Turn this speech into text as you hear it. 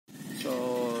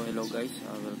Hello guys,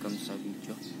 welcome sa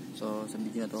video. So sa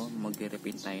video na to,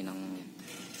 magre-repaint tayo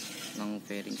ng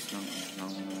fairings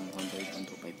ng Honda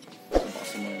 125. So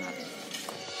bakasin muna natin.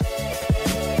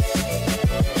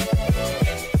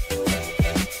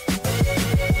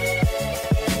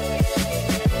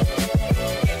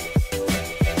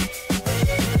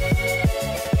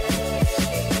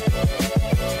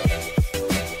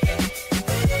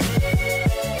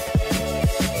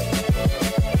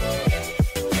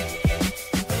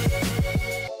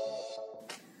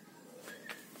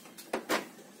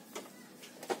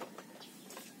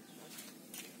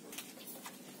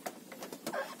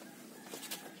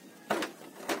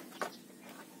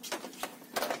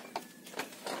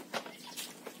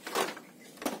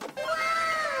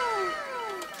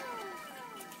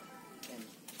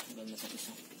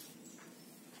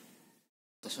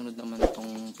 Sunod naman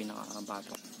itong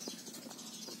pinakabato.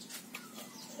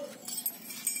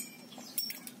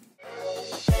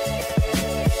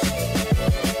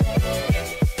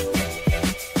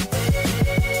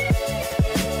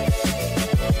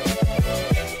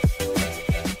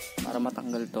 Para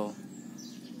matanggal to,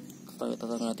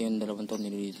 tatanggal natin yung dalawang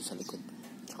tornilyo dito sa likod.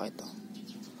 Tsaka ito.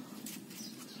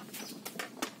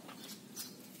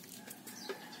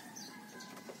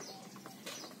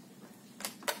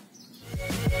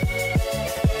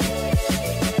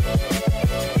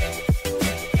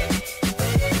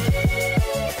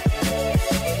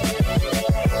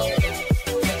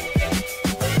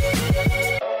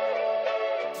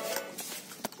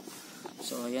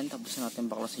 So ayan, tapos natin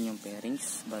baklasin yung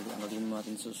fairings. Bali, ang gagawin mo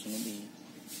natin susunod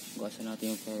bukasan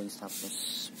natin yung fairings,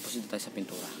 tapos proceed tayo sa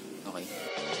pintura. Okay.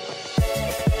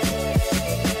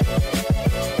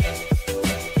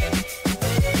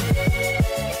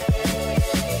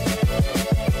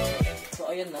 So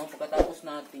ayan no, pagkatapos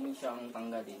natin siyang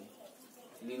tanggalin,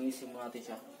 linisin mo natin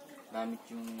siya gamit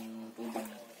yung tubig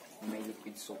na may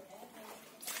liquid soap.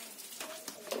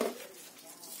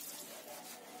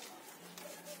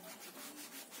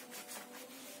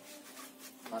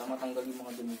 Para matanggal yung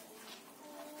mga dumi.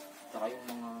 Tsaka yung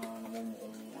mga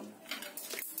namumuong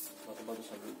bato-bato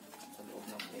sa loob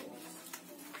ng fairings.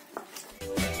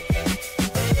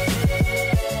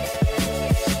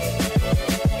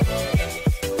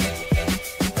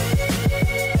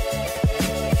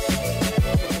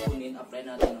 Apply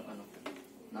natin ng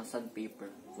na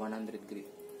sandpaper 100 grit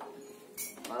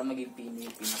para maging pino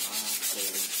yung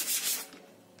pinaka-fairings.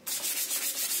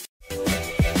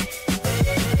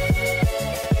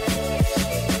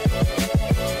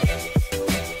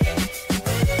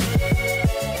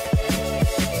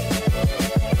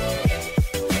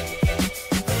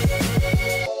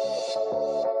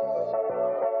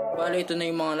 Bali, ito na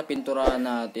yung mga napinturahan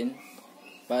natin.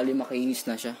 Bali, makinis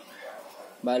na siya.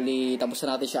 Bali, tapos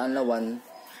na natin siya anlawan.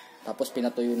 Tapos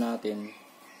pinatuyo natin.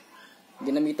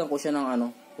 Ginamitan ko siya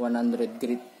ng 100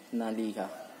 grit na liha.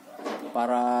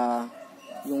 Para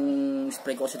yung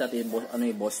spray ko kasi dati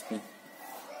Bosny.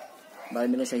 Bali,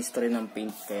 meron siya history ng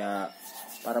paint. Kaya,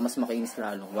 para mas makinis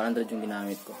lalo, 100 yung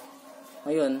ginamit ko.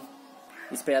 Ngayon,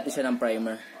 spray natin siya ng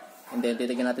primer. And then,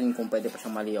 titignan natin kung pwede pa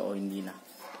siyang maliha o hindi na.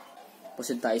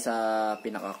 Proceed tayo sa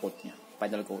pinaka-coat niya,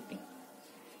 final coating.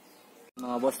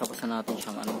 Mga boss, tapos na natin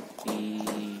siyang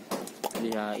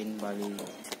ilihain. Bali,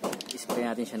 spray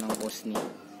natin siya ng Bosny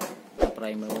na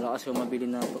primer. Wala kasi yung mabili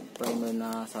na primer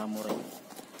na samurai.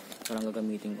 Ito lang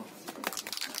gagamitin ko.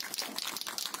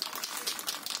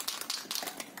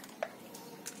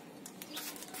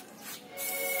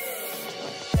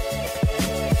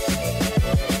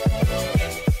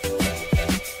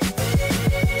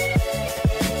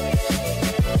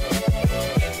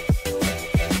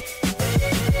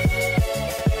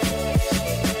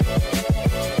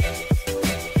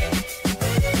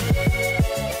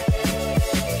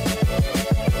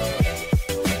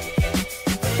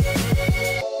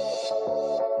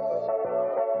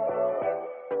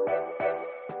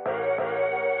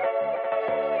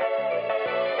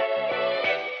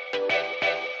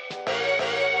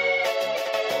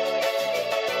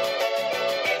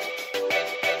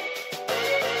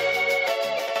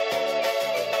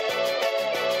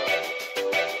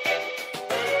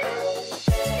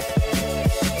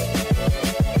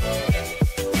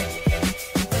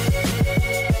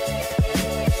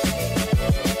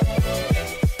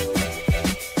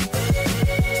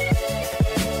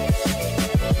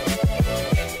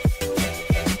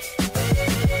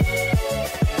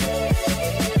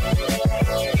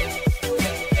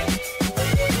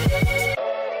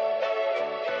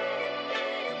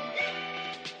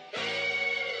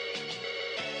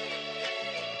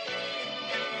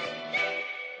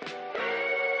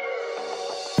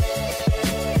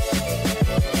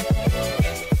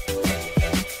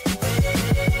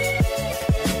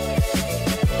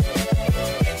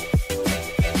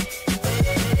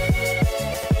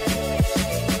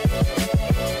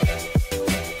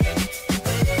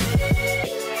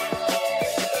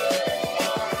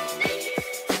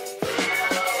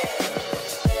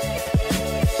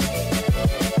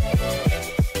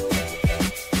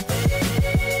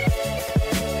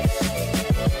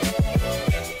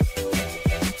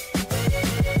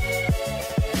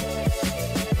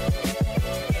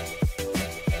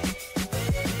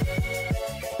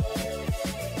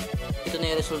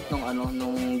 result ng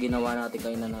nung ginawa natin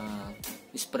kayo na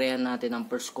sprayan natin ang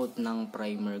first coat ng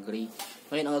primer gray.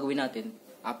 Ngayon ang gagawin natin,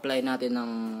 apply natin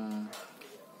ng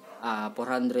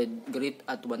 400 grit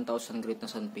at 1000 grit na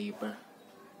sandpaper.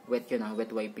 Wet yun wet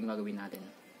wiping gagawin natin.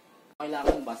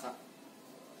 Kailangan basa.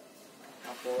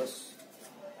 Tapos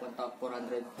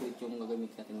 400 grit yung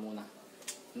gagamit natin muna.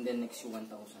 And then next yung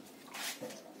 1000.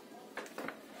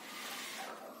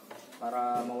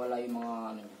 Para mawala yung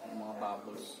mga yung mga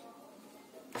bubbles.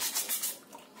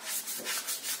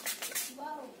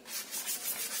 Wow.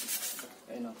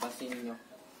 Ayun pasin nyo.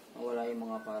 Mawala yung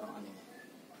mga parang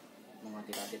mga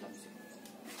tira-tiras.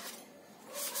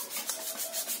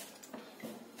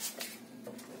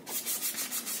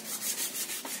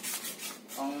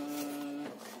 Ang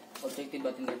objective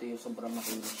natin dito yung sobrang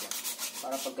makinis siya.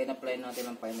 Para pag na-apply natin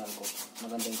ang final coat,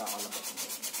 magandang kakalabas.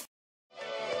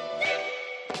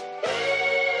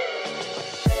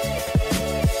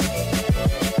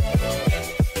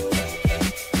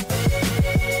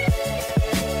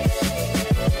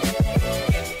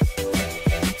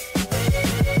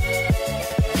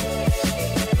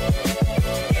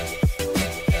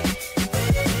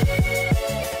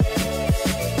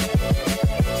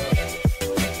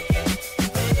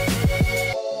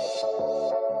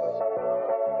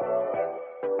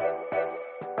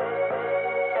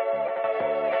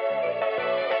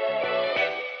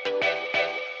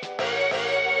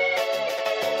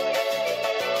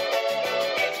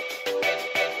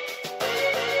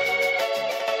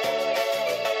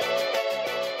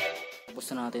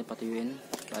 Na natin patuyuin.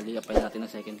 Bali, apply natin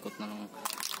ang second coat na ng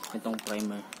itong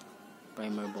primer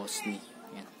Bosny.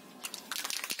 Yan.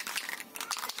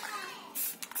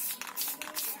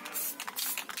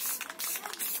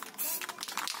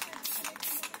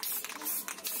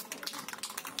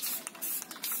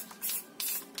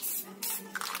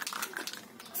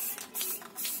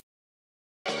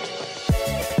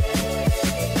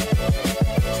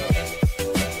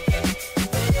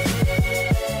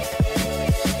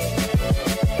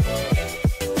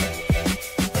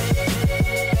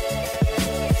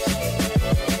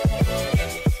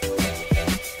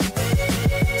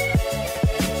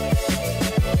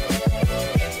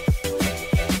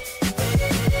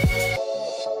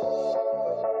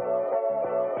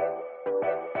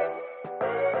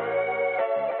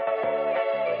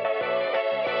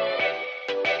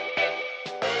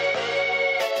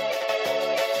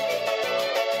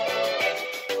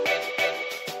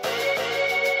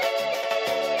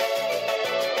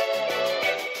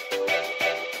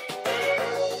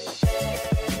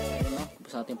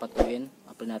 Natin patuyuin,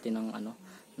 apply natin ng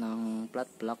ng flat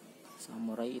black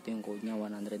samurai. Ito yung code niya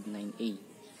 109A.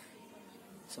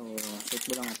 So set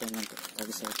mo lang natin ng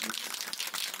 30 seconds.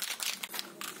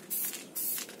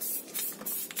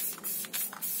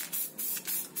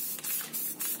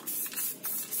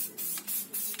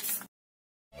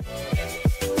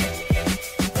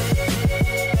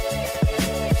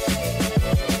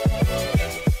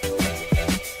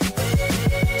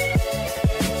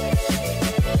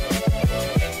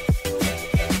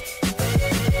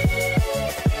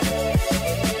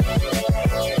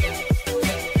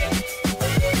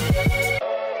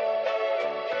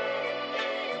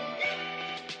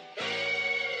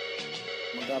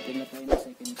 Mag-apply na tayo ng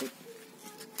second coat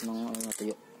ng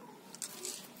natuyo.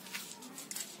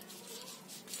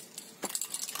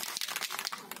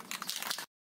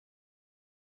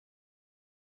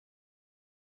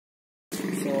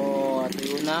 So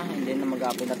tuyo na, and then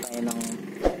mag-apply na tayo ng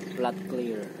flat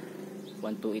clear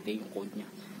 128 yung code nya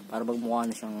para magmukha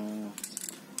na siyang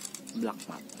black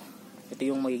matte. Ito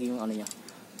yung magiging niya,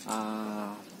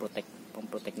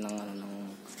 pang-protect ng ng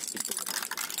ito.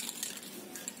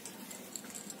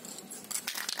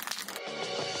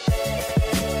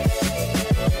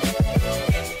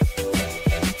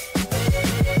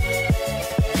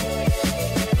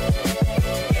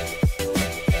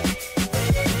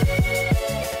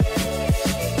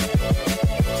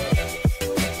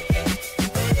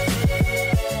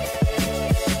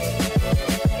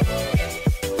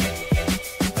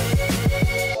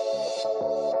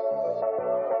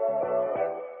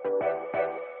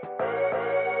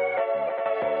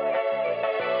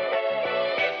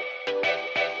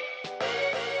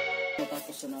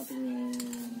 Tapos na natin yung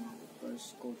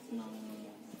first coat ng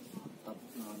top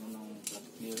na ng flat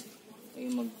clear. Kaya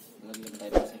maglagyan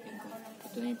tayo ng second coat.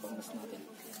 Ito na yung panggas natin.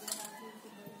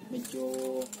 Medyo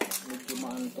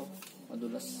maano to,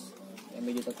 madulas. Kaya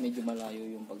medyo malayo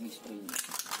yung pag-spray niya.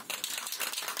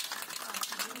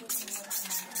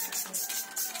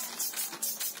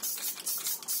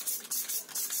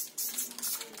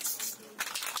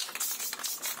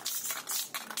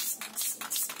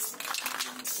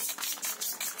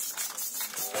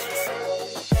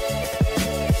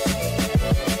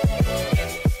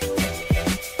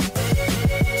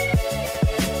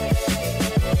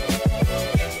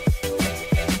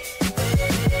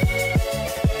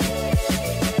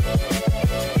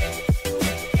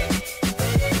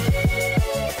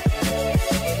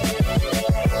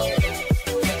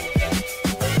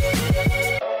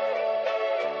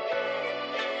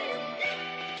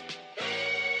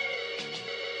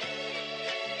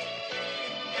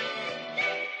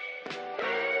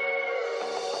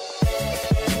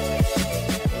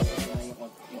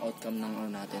 outcome ng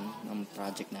natin, ng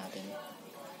project natin.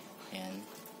 Ayan,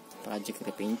 project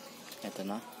repaint. Ito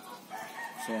na.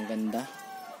 So ang ganda,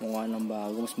 mukha ng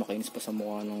bago, mas makinis pa sa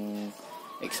mukha ng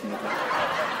ex-mate.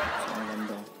 So ang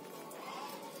ganda.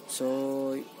 So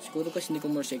siguro kasi hindi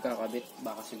ko more siya kakabit,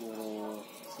 baka siguro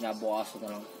inabukaso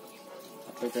na lang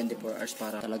after 24 hours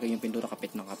para talaga yung pintura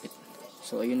kapit na kapit.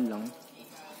 So ayun lang.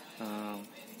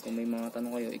 Kung may mga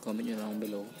tanong kayo, i-comment nyo lang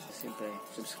below. Siyempre,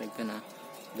 subscribe ka na,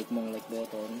 click mo ang like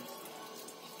button,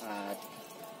 at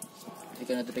click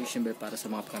ang notification bell para sa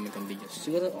mga upcoming kong videos.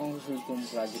 Siguro ang susunod kong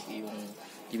project yung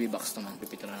TV box naman,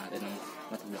 pipintura natin ng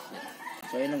Motovlogs din.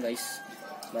 So ayun lang guys,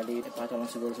 bali ipata lang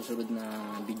siguro susunod na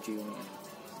video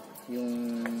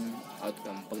yung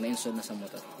outcome pag na-install na sa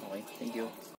motor. Okay, thank you.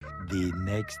 The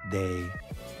next day.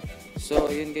 So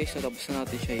ayun guys, tapos na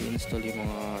natin siya i-install yung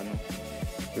mga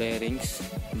fairings.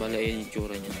 Bala yung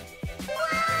itsura niya.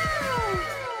 Wow!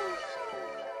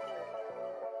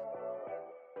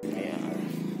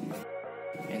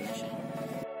 Ayan na siya.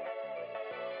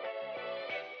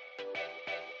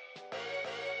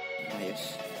 Ayos.